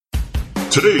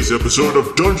Today's episode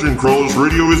of Dungeon Crawlers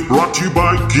Radio is brought to you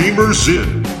by Gamers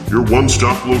Inn, your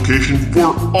one-stop location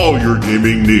for all your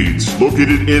gaming needs.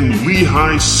 Located in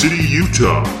Lehigh City,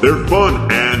 Utah, their fun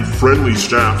and friendly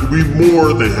staff will be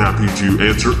more than happy to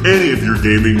answer any of your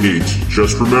gaming needs.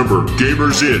 Just remember,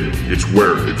 Gamers Inn, it's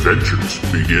where adventures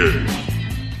begin.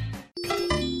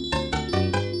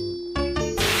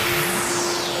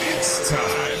 It's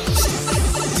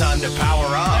time to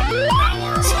power up.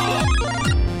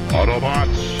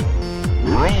 Autobots,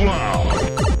 roll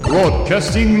out!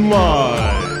 Broadcasting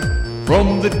live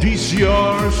from the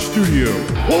DCR studio.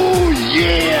 Oh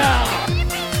yeah!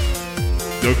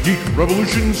 The Geek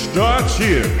Revolution starts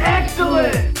here.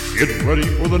 Excellent! Get ready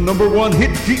for the #1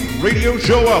 hit geek radio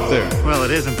show out there. Well,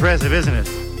 it is impressive, isn't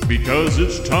it? Because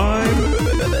it's time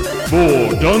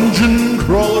for Dungeon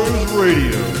Crawlers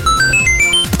Radio.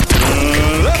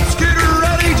 Let's get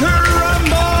ready to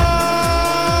rumble!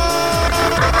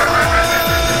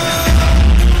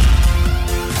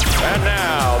 And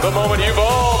now, the moment you've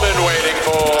all been waiting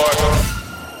for.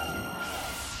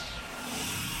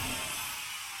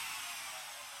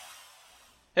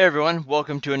 Hey everyone,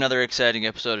 welcome to another exciting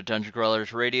episode of Dungeon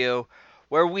Crawlers Radio,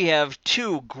 where we have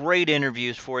two great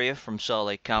interviews for you from Salt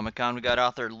Lake Comic Con. We got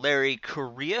author Larry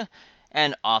Correia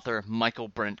and author Michael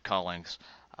Brent Collings.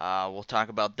 We'll talk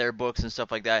about their books and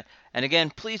stuff like that. And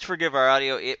again, please forgive our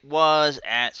audio. It was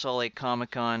at Salt Lake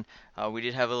Comic Con. We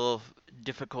did have a little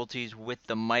difficulties with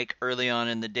the mic early on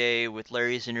in the day with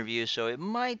Larry's interview, so it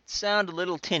might sound a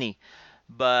little tinny,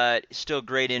 but still a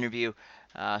great interview.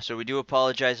 So we do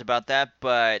apologize about that,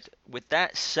 but with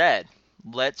that said,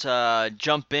 let's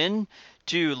jump in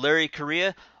to Larry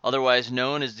Correia, otherwise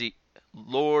known as the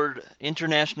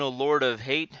International Lord of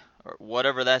Hate, or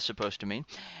whatever that's supposed to mean,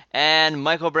 and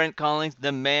Michael Brent Collings,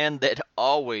 the man that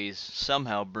always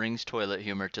somehow brings toilet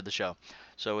humor to the show.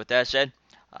 So with that said,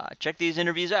 check these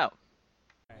interviews out.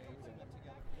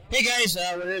 Hey guys,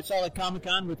 we're at Salt Lake Comic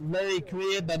Con with Larry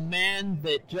Correia, the man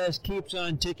that just keeps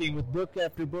on ticking with book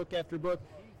after book after book.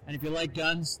 And if you like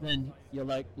guns, then you'll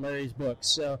like Larry's books.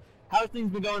 So, how have things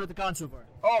been going at the con so far?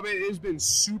 Oh man, it has been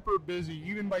super busy,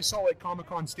 even by Salt Lake Comic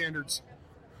Con standards.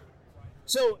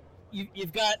 So,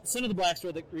 you've got Son of the Black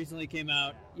Sword that recently came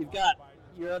out. You've got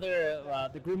your other,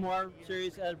 the Grimoire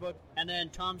series as a book, and then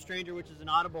Tom Stranger, which is an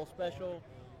Audible special.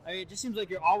 I mean, it just seems like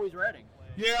you're always writing.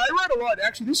 Yeah, I read a lot.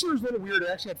 Actually, this year was a little weird.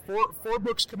 I actually had four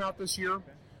books come out this year.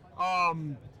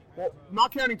 Well,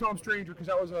 not counting Tom Stranger, because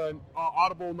that was an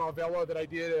Audible novella that I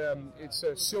did. It's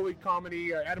a silly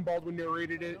comedy. Adam Baldwin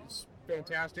narrated it. It's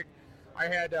fantastic. I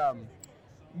had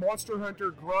Monster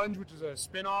Hunter Grunge, which is a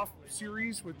spin-off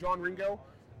series with John Ringo.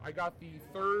 I got the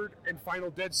third and final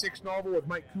Dead Six novel with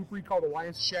Mike Kupri called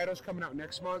Alliance of Shadows coming out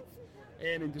next month.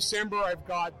 And in December, I've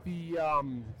got the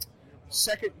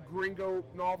second Gringo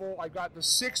novel. I got the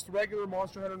sixth regular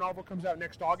Monster Hunter novel comes out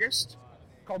next August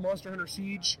called Monster Hunter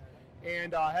Siege.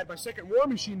 And I had my second War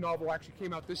Machine novel actually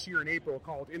came out this year in April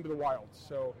called Into the Wild.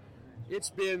 So it's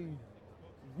been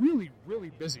really,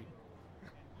 really busy.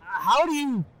 How do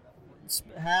you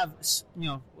have,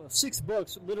 6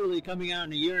 books literally coming out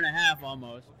in a year and a half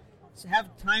almost,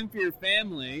 have time for your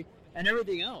family and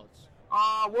everything else?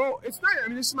 Well, it's not. I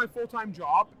mean, this is my full-time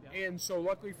job, and so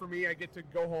luckily for me, I get to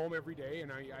go home every day,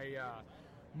 and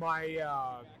my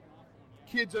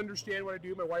kids understand what I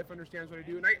do, my wife understands what I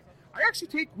do, and I actually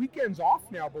take weekends off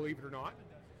now, believe it or not.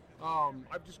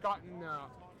 I've just gotten,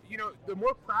 the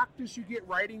more practice you get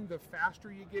writing, the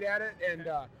faster you get at it, and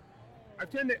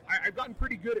I've gotten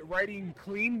pretty good at writing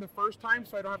clean the first time,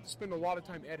 so I don't have to spend a lot of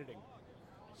time editing.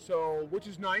 So, which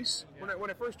is nice. Yeah. When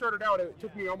I first started out, it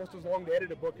took me almost as long to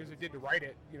edit a book as it did to write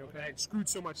it, because I had screwed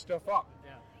so much stuff up.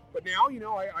 Yeah. But now,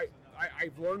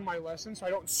 I've learned my lesson, so I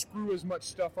don't screw as much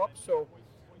stuff up. So,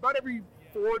 about every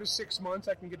 4 to 6 months,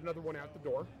 I can get another one out the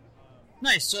door.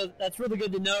 Nice. So that's really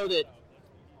good to know that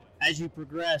as you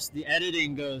progress, the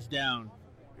editing goes down.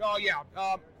 Oh, yeah.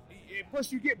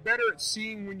 Plus, you get better at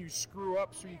seeing when you screw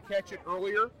up, so you catch it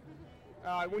earlier.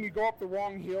 When you go up the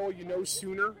wrong hill, you know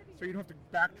sooner, so you don't have to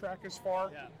backtrack as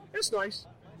far. Yeah. It's nice.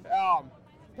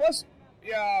 Plus,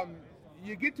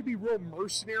 you get to be real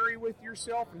mercenary with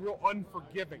yourself and real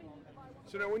unforgiving.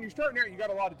 So now when you're starting out, you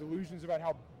got a lot of delusions about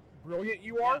how brilliant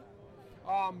you are.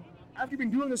 After you've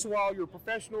been doing this a while, you're a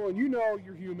professional, and you know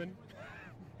you're human,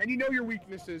 and you know your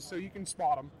weaknesses, so you can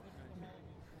spot them.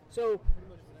 So,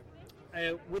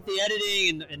 with the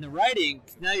editing and the writing,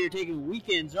 now you're taking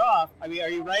weekends off. I mean, are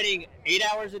you writing 8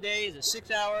 hours a day? Is it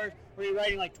 6 hours? Or are you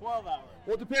writing like 12 hours?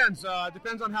 Well, it depends.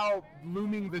 Depends on how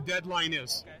looming the deadline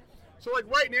is. Okay. So, like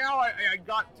right now, I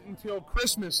got until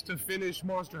Christmas to finish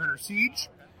Monster Hunter Siege.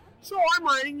 So I'm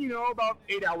writing, about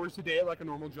 8 hours a day, like a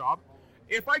normal job.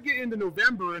 if I get into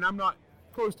November and I'm not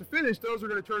close to finish, those are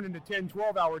going to turn into 10,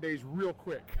 12-hour days real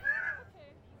quick.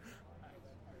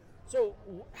 So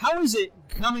how is it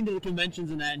coming to the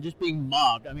conventions and that and just being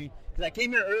mobbed? I mean, because I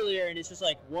came here earlier and it's just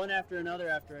like one after another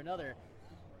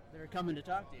that are coming to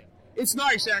talk to you. It's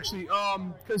nice, actually,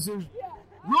 because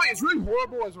it's really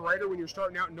horrible as a writer when you're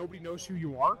starting out and nobody knows who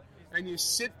you are, and you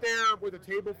sit there with a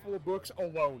table full of books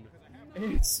alone.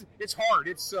 And it's hard.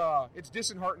 It's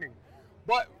disheartening.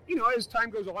 But, you know, as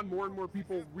time goes on, more and more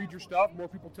people read your stuff, more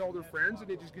people tell their friends, and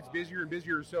it just gets busier and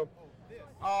busier. So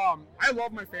I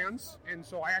love my fans, and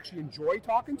so I actually enjoy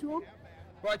talking to them.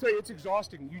 But I tell you, it's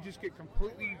exhausting. You just get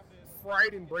completely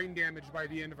fried and brain damaged by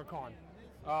the end of a con.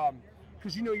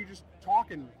 Because, you know, you're just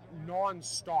talking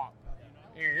nonstop,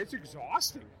 and it's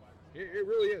exhausting. It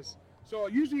really is. So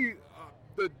usually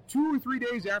the 2 or 3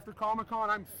 days after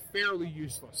Comic-Con, I'm fairly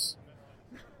useless.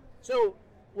 So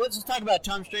let's just talk about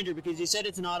Tom Stranger, because you said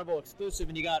it's an Audible exclusive,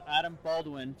 and you got Adam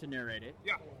Baldwin to narrate it.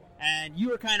 Yeah. And you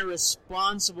were kind of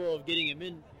responsible of getting him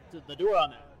into the door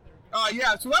on that.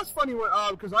 Yeah, so that's funny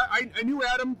because I knew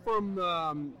Adam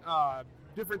from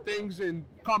different things in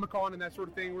Comic-Con and that sort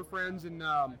of thing. We're friends, and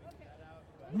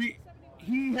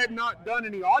he had not done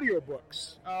any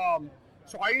audiobooks.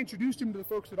 So I introduced him to the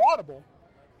folks at Audible,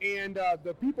 and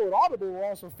the people at Audible were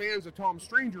also fans of Tom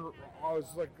Stranger. It was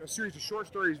like a series of short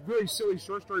stories, really silly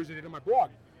short stories I did on my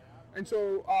blog. And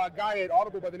so a guy at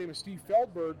Audible by the name of Steve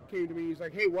Feldberg came to me. He's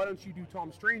like, hey, why don't you do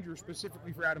Tom Stranger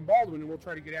specifically for Adam Baldwin, and we'll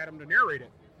try to get Adam to narrate it.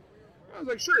 And I was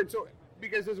like, sure. And so,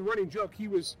 because there's a running joke,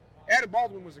 Adam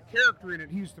Baldwin was a character in it.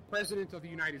 He was the president of the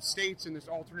United States in this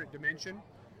alternate dimension.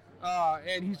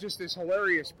 And he's just this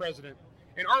hilarious president.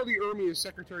 And R. Lee Ermey is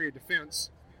Secretary of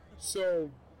Defense. So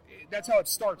that's how it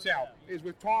starts out, is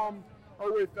with Tom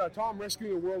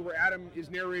rescuing a world where Adam is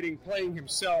narrating, playing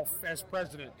himself as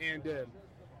president. And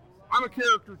I'm a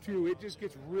character, too. It just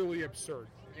gets really absurd.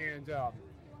 And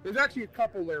there's actually a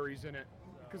couple Larrys in it,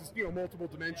 because it's, you know, multiple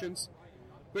dimensions.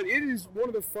 But it is one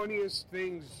of the funniest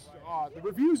things. The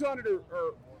reviews on it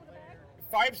are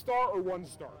 5-star or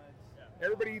 1-star.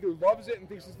 Everybody either loves it and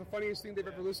thinks it's the funniest thing they've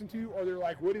ever listened to, or they're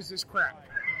like, what is this crap?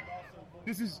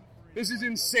 This is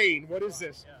insane. What is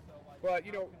this? But,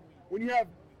 you know, when you have,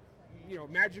 you know,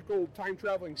 magical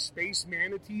time-traveling space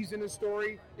manatees in a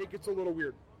story, it gets a little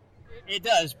weird. It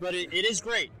does, but it is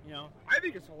great, you know. I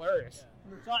think it's hilarious.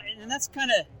 So, and that's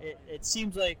kind of, it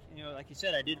seems like, you know, like you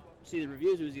said, I did see the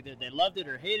reviews. It was either they loved it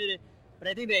or hated it, but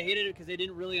I think they hated it because they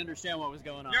didn't really understand what was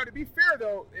going on. Now, to be fair,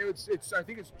 though, I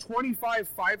think it's 25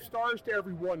 5-stars to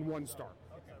every 1 star.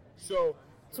 So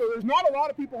there's not a lot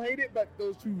of people hate it, but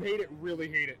those who hate it really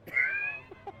hate it.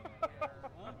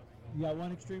 You got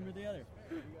one extreme or the other.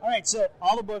 All right, so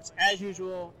all the books, as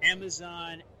usual,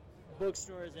 Amazon,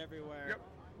 bookstores everywhere. Yep.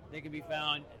 They can be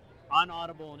found on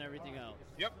Audible and everything else.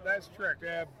 Yep, that's correct.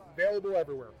 Available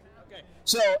everywhere. Okay.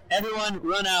 So everyone,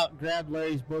 run out, grab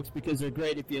Larry's books because they're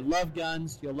great. If you love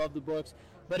guns, you'll love the books.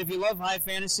 But if you love high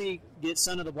fantasy, get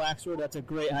Son of the Black Sword. That's a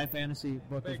great high fantasy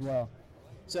book as well.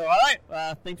 So, all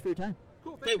right, thanks for your time.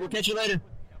 Cool. Okay, we'll catch you later.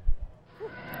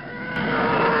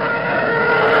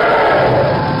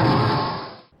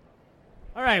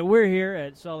 All right, we're here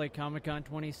at Salt Lake Comic Con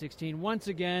 2016 once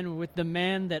again with the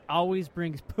man that always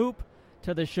brings poop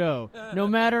to the show. No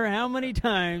matter how many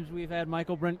times we've had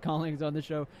Michael Brent Collings on the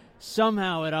show,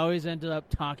 somehow it always ended up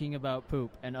talking about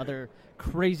poop and other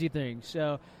crazy things.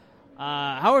 So,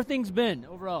 how are things been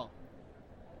overall?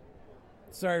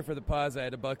 Sorry for the pause. I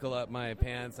had to buckle up my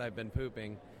pants. I've been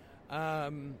pooping.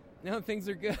 No, things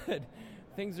are good.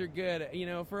 Things are good. You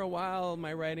know, for a while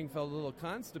my writing felt a little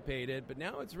constipated, but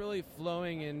now it's really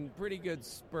flowing in pretty good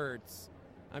spurts.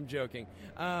 I'm joking.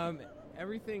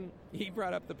 Everything, he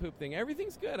brought up the poop thing.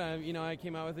 Everything's good. I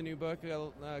came out with a new book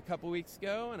a couple weeks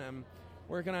ago, and I'm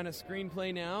working on a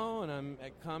screenplay now, and I'm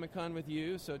at Comic-Con with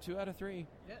you, so 2 out of 3.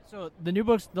 Yeah, so the new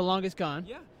book's The Longest Con.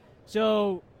 Yeah.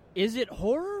 So is it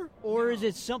horror, or is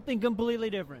it something completely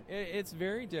different? It's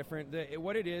very different.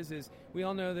 What it is we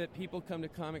all know that people come to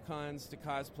Comic-Cons to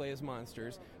cosplay as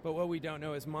monsters, but what we don't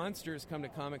know is monsters come to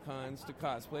Comic-Cons to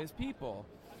cosplay as people.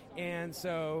 And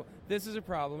so this is a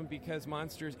problem because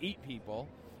monsters eat people,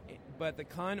 but the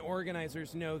con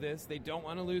organizers know this. They don't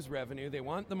want to lose revenue. They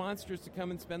want the monsters to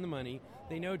come and spend the money.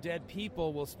 They know dead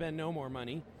people will spend no more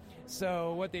money.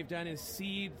 So what they've done is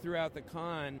seed throughout the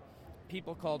con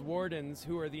people called wardens,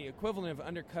 who are the equivalent of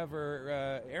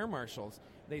undercover air marshals.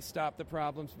 They stop the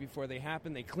problems before they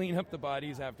happen. They clean up the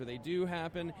bodies after they do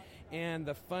happen. And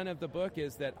the fun of the book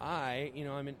is that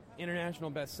I'm an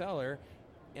international bestseller,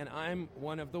 and I'm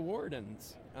one of the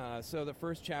wardens. So the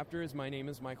first chapter is My Name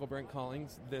is Michael Brent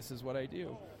Collings. This is what I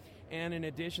do. And in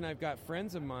addition, I've got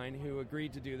friends of mine who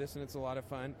agreed to do this, and it's a lot of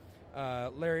fun.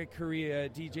 Larry Correia,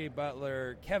 DJ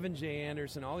Butler, Kevin J.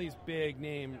 Anderson, all these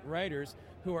big-name writers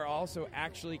who are also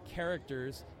actually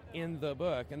characters in the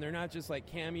book. And they're not just like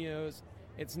cameos.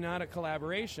 It's not a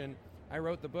collaboration. I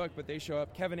wrote the book, but they show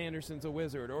up. Kevin Anderson's a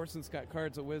wizard. Orson Scott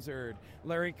Card's a wizard.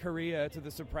 Larry Correia, to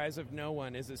the surprise of no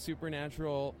one, is a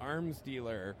supernatural arms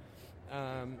dealer.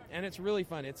 And it's really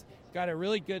fun. It's got a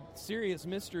really good, serious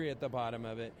mystery at the bottom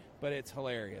of it, but it's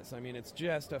hilarious. I mean, it's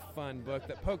just a fun book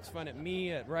that pokes fun at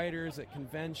me, at writers, at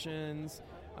conventions,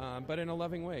 but in a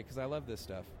loving way, because I love this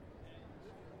stuff.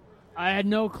 I had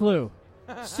no clue.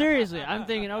 Seriously, I'm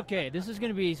thinking, okay, this is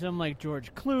going to be some like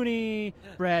George Clooney,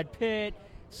 Brad Pitt.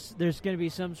 There's going to be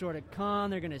some sort of con.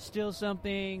 They're going to steal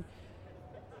something.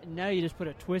 Now you just put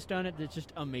a twist on it that's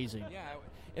just amazing. Yeah,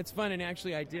 it's fun, and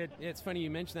actually I did. It's funny you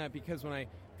mention that, because when I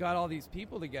got all these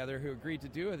people together who agreed to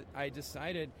do it, I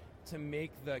decided to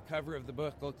make the cover of the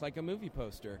book look like a movie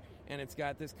poster. And it's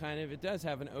got this kind of, it does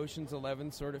have an Ocean's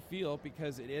 11 sort of feel,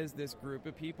 because it is this group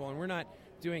of people. And we're not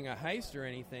doing a heist or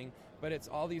anything, but it's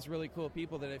all these really cool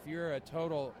people that if you're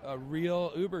a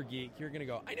real Uber geek, you're going to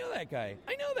go, I know that guy.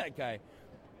 I know that guy.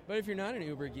 But if you're not an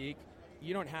Uber geek,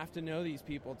 you don't have to know these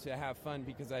people to have fun,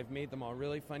 because I've made them all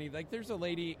really funny. Like, there's a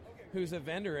lady who's a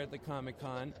vendor at the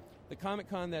Comic-Con. The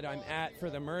Comic-Con that I'm at for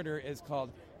the murder is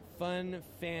called Fun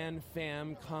Fan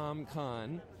Fam Com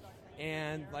Con.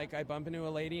 And, like, I bump into a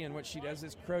lady, and what she does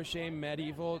is crochet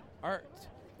medieval art.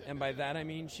 And by that I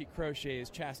mean she crochets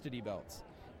chastity belts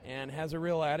and has a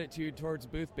real attitude towards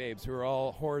booth babes, who are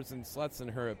all whores and sluts in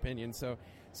her opinion. So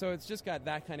it's just got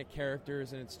that kind of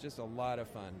characters, and it's just a lot of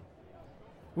fun.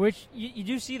 Which, you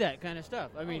do see that kind of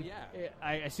stuff. I mean, yeah.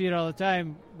 I see it all the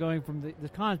time going from the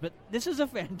cons, but this is a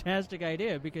fantastic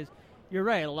idea, because you're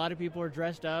right, a lot of people are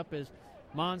dressed up as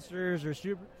monsters or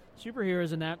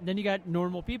superheroes and that. Then you got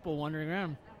normal people wandering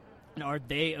around. And are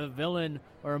they a villain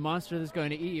or a monster that's going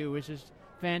to eat you, which is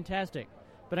fantastic.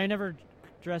 But I never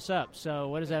dress up, so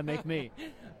what does that make me?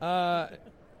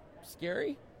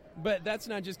 Scary? But that's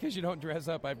not just because you don't dress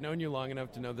up. I've known you long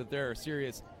enough to know that there are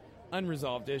serious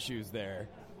unresolved issues there.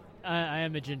 I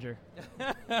am a ginger.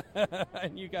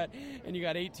 and you got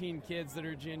 18 kids that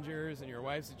are gingers, and your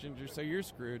wife's a ginger, so you're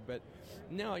screwed. But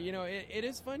no, it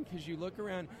is fun, because you look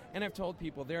around, and I've told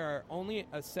people there are only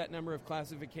a set number of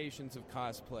classifications of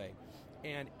cosplay,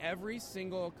 and every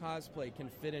single cosplay can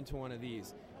fit into one of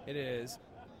these. It is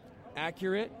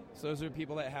accurate, so those are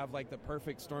people that have like the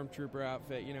perfect stormtrooper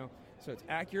outfit, So it's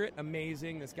accurate,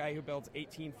 amazing, this guy who builds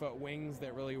 18-foot wings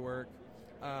that really work.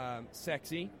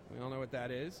 Sexy, we all know what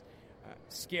that is.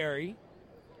 Scary,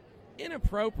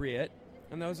 inappropriate,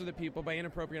 and those are the people. By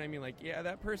inappropriate, I mean like, yeah,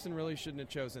 that person really shouldn't have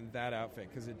chosen that outfit,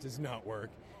 because it does not work.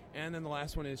 And then the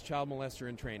last one is child molester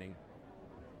in training.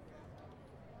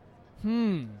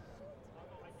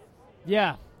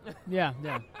 Yeah.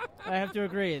 I have to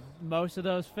agree. Most of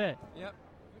those fit. Yep.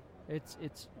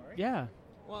 It's yeah.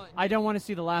 Well, I don't want to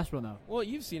see the last one, though. Well,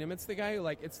 you've seen him. It's the guy who,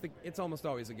 like, it's almost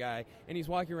always a guy, and he's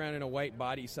walking around in a white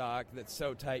body sock that's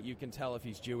so tight you can tell if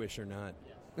he's Jewish or not.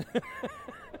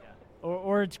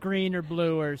 Or it's green or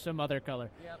blue or some other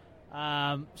color.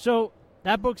 Yep. So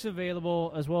that book's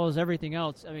available, as well as everything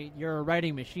else. I mean, you're a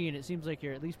writing machine. It seems like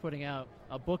you're at least putting out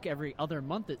a book every other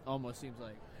month, it almost seems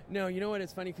like. No, you know what?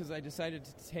 It's funny, because I decided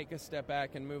to take a step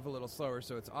back and move a little slower.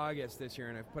 So it's August this year,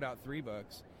 and I've put out 3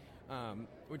 books.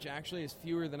 Which actually is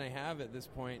fewer than I have at this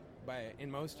point in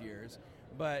most years.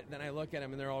 But then I look at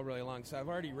them, and they're all really long. So I've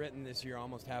already written this year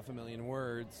almost 500,000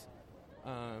 words.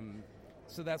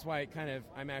 So that's why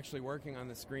I'm actually working on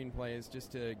the screenplays,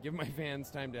 just to give my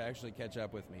fans time to actually catch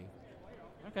up with me.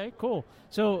 Okay, cool.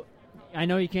 So I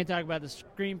know you can't talk about the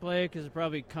screenplay because it's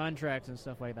probably contracts and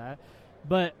stuff like that.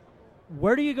 But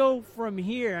where do you go from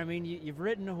here? I mean, you've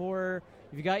written horror.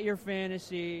 You've got your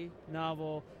fantasy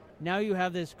novel. Now you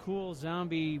have this cool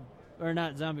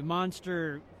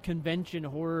monster convention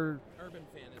horror.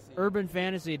 Urban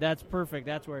fantasy, that's perfect.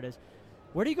 That's where it is.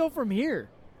 Where do you go from here?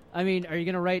 I mean, are you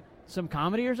going to write some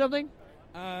comedy or something?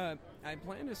 I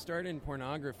plan to start in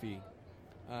pornography.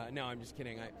 No, I'm just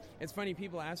kidding. It's funny,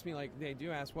 people ask me, like, they do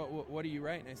ask, what do you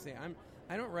write? And I say,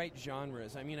 I don't write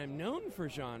genres. I mean, I'm known for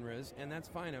genres, and that's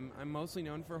fine. I'm mostly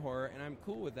known for horror, and I'm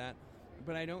cool with that.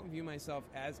 But I don't view myself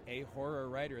as a horror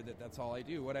writer, that's all I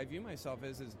do. What I view myself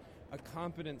as is a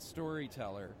competent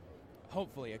storyteller,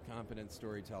 hopefully a competent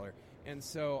storyteller. And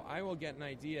so I will get an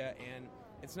idea, and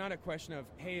it's not a question of,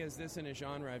 hey, is this in a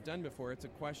genre I've done before? It's a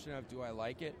question of, do I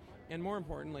like it? And more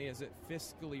importantly, is it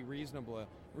fiscally reasonable?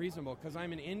 Because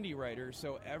I'm an indie writer,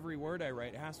 so every word I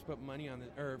write has to put money on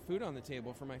or food on the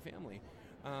table for my family.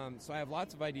 So I have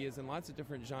lots of ideas and lots of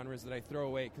different genres that I throw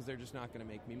away because they're just not going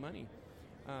to make me money.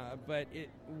 But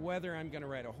whether I'm going to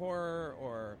write a horror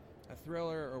or a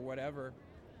thriller or whatever,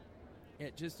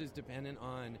 it just is dependent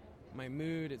on my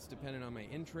mood. It's dependent on my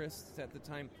interests at the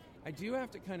time. I do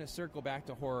have to kind of circle back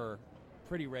to horror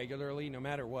pretty regularly, no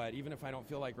matter what, even if I don't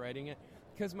feel like writing it,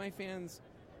 because my fans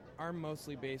are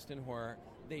mostly based in horror.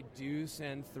 They do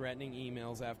send threatening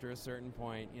emails after a certain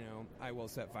point, I will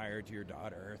set fire to your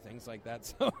daughter, or things like that.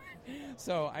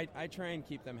 So I try and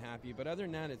keep them happy. But other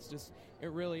than that,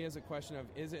 it really is a question of,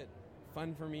 is it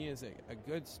fun for me? Is it a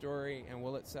good story? And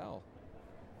will it sell?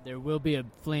 There will be a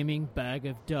flaming bag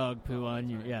of dog poo on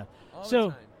you. Yeah. All the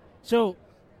time. So,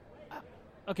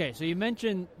 okay, so you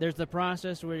mentioned there's the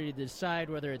process where you decide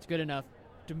whether it's good enough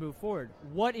to move forward.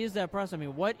 What is that process? I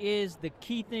mean, what is the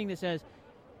key thing that says,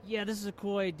 yeah, this is a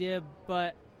cool idea,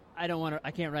 but I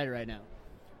can't write it right now?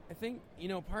 I think,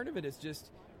 part of it is just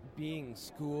being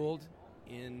schooled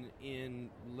in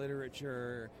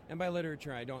literature. And by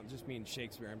literature, I don't just mean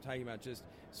Shakespeare. I'm talking about just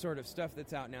sort of stuff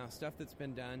that's out now, stuff that's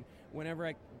been done. Whenever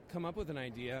I come up with an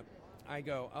idea, I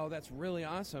go, oh, that's really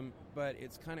awesome, but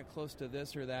it's kind of close to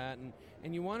this or that.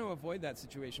 And you want to avoid that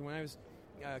situation. When I was,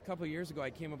 a couple of years ago,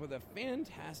 I came up with a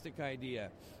fantastic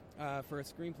idea for a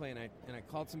screenplay, and I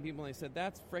called some people, and I said,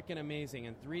 that's frickin' amazing.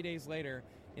 And 3 days later,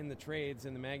 in the trades,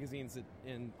 in the magazines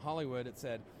in Hollywood, it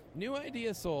said, new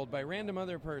idea sold by random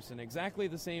other person, exactly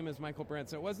the same as Michael Brent.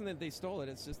 So it wasn't that they stole it,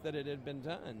 it's just that it had been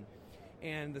done.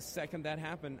 And the second that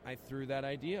happened, I threw that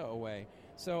idea away.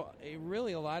 So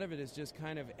really, a lot of it is just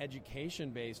kind of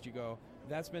education-based. You go,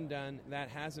 that's been done, that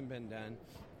hasn't been done.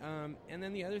 And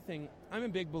then the other thing, I'm a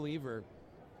big believer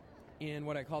in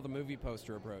what I call the movie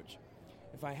poster approach.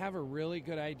 If I have a really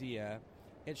good idea,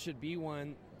 it should be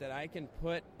one that I can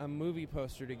put a movie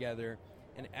poster together,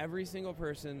 and every single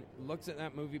person looks at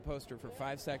that movie poster for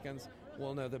 5 seconds,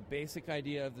 will know the basic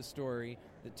idea of the story,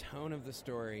 the tone of the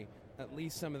story, at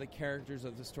least some of the characters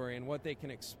of the story, and what they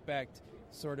can expect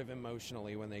sort of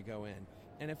emotionally when they go in.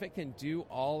 And if it can do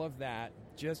all of that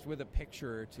just with a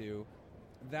picture or two,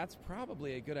 that's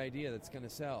probably a good idea that's going to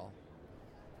sell.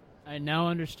 I now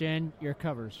understand your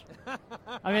covers.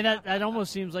 I mean, that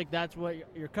almost seems like that's what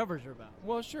your covers are about.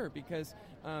 Well, sure, because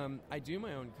I do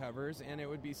my own covers, and it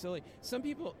would be silly. Some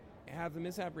people have the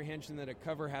misapprehension that a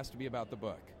cover has to be about the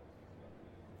book.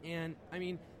 And, I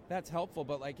mean, that's helpful,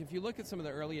 but, like, if you look at some of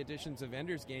the early editions of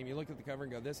Ender's Game, you look at the cover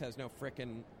and go, this has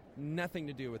nothing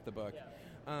to do with the book.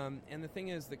 Yeah. And the thing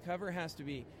is, the cover has to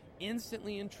be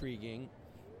instantly intriguing,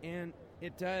 and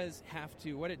it does have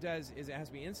to, what it does is it has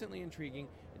to be instantly intriguing.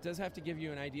 It does have to give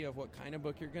you an idea of what kind of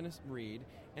book you're going to read,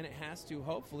 and it has to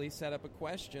hopefully set up a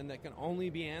question that can only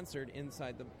be answered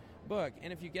inside the book.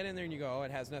 And if you get in there and you go, oh,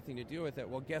 it has nothing to do with it,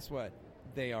 well, guess what?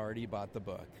 They already bought the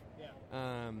book.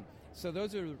 Yeah. So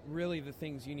those are really the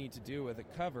things you need to do with a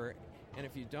cover, and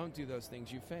if you don't do those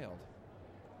things, you failed.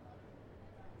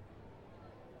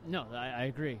 No, I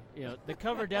agree. The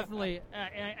cover definitely.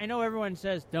 I know everyone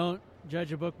says don't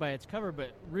judge a book by its cover,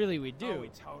 but really we do. Oh, we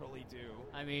totally do.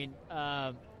 I mean,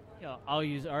 I'll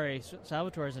use R.A.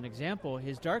 Salvatore as an example.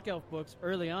 His Dark Elf books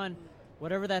early on,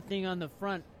 whatever that thing on the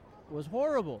front was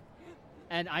horrible,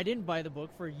 and I didn't buy the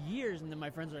book for years. And then my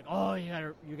friends were like, "Oh, you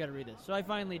gotta read this." So I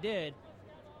finally did,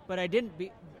 but I didn't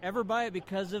ever buy it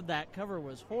because of that cover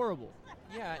was horrible.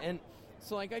 Yeah, and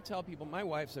so like I tell people, my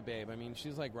wife's a babe. I mean,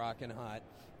 she's like rockin' hot.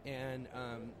 And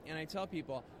I tell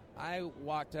people, I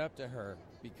walked up to her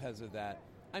because of that.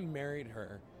 I married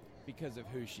her because of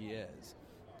who she is.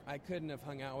 I couldn't have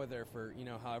hung out with her for,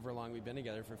 however long we've been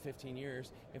together, for 15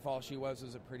 years, if all she was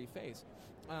a pretty face.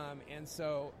 And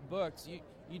so books,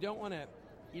 you don't want to,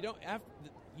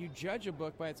 you judge a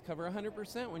book by its cover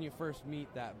 100% when you first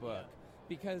meet that book.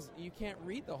 Because you can't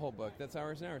read the whole book. That's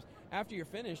hours and hours. After you're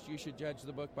finished, you should judge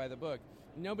the book by the book.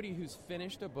 Nobody who's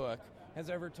finished a book has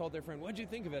ever told their friend, what'd you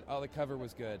think of it? Oh, the cover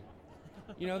was good.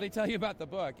 They tell you about the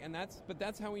book, but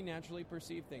that's how we naturally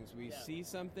perceive things. We see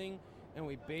something, and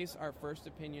we base our first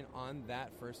opinion on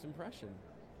that first impression.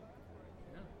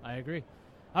 I agree.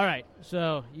 All right,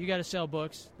 so you got to sell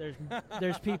books.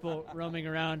 There's people roaming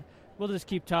around. We'll just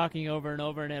keep talking over and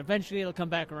over, and eventually it'll come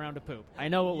back around to poop. I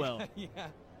know it will. Yeah.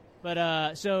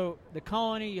 But so the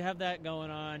Colony, you have that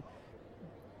going on.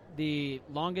 The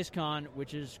Longest Con,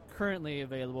 which is currently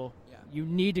available. Yeah. You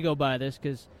need to go buy this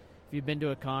because if you've been to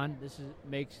a con,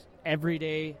 makes every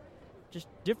day just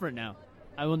different now.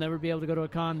 I will never be able to go to a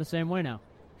con the same way now.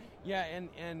 Yeah,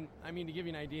 and I mean, to give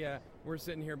you an idea, we're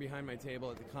sitting here behind my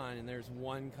table at the con, and there's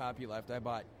one copy left. I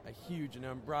brought a huge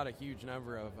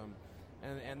number of them,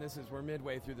 and we're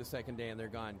midway through the second day, and they're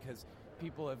gone because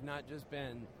people have not just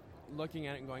been looking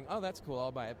at it and going, oh, that's cool,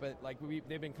 I'll buy it. But like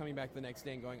they've been coming back the next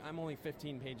day and going, I'm only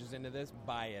 15 pages into this,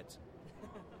 buy it.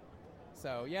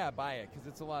 So yeah, buy it because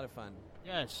it's a lot of fun.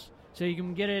 Yes. So you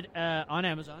can get it on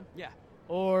Amazon. Yeah.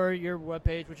 Or your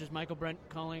webpage, which is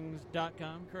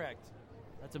michaelbrentcullings.com. Correct.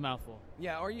 That's a mouthful.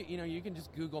 Yeah, or you can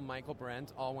just Google Michael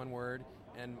Brent, all one word,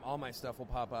 and all my stuff will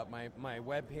pop up. My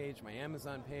webpage, my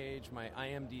Amazon page, my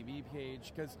IMDb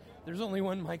page, because there's only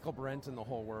one Michael Brent in the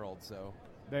whole world. So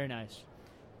very nice.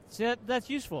 So that's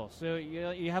useful. So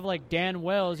you have like Dan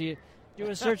Wells. You do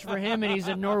a search for him, and he's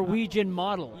a Norwegian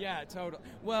model. Yeah, totally.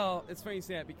 Well, it's funny you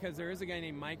say that because there is a guy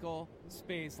named Michael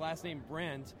Space, last name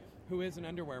Brent, who is an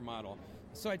underwear model.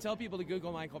 So I tell people to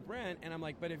Google Michael Brent, and I'm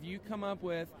like, but if you come up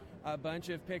with a bunch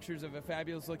of pictures of a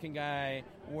fabulous-looking guy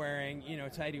wearing,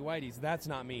 tighty-whities, that's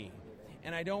not me.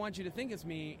 And I don't want you to think it's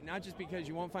me, not just because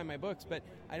you won't find my books, but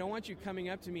I don't want you coming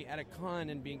up to me at a con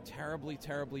and being terribly,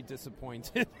 terribly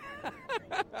disappointed.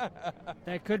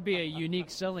 That could be a unique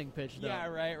selling pitch, though. Yeah,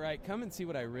 right. Come and see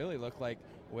what I really look like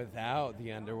without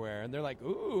the underwear. And they're like,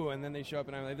 ooh, and then they show up,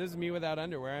 and I'm like, this is me without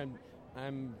underwear, and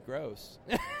I'm gross.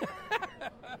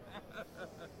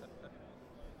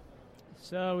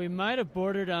 So we might have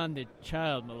bordered on the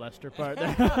child molester part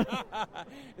there.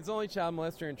 It's only child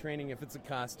molester in training if it's a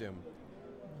costume.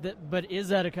 But is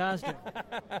that a costume?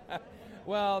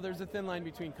 Well, there's a thin line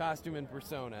between costume and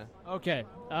persona. Okay.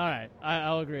 All right.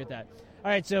 I'll agree with that.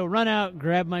 All right. So run out,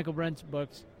 grab Michael Brent's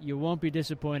books. You won't be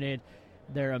disappointed.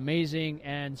 They're amazing,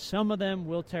 and some of them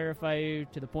will terrify you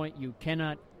to the point you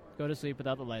cannot go to sleep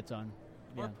without the lights on.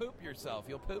 Or poop yourself.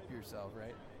 You'll poop yourself,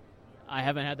 right? I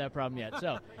haven't had that problem yet.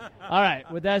 So, all right.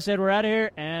 With that said, we're out of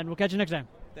here, and we'll catch you next time.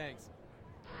 Thanks.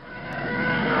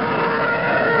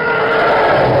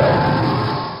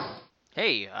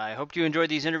 Hey, I hope you enjoyed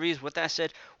these interviews. With that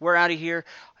said, we're out of here.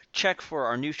 Check for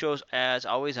our new shows, as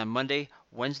always, on Monday,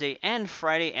 Wednesday, and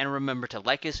Friday. And remember to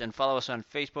like us and follow us on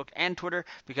Facebook and Twitter,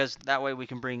 because that way we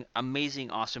can bring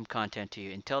amazing, awesome content to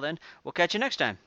you. Until then, we'll catch you next time.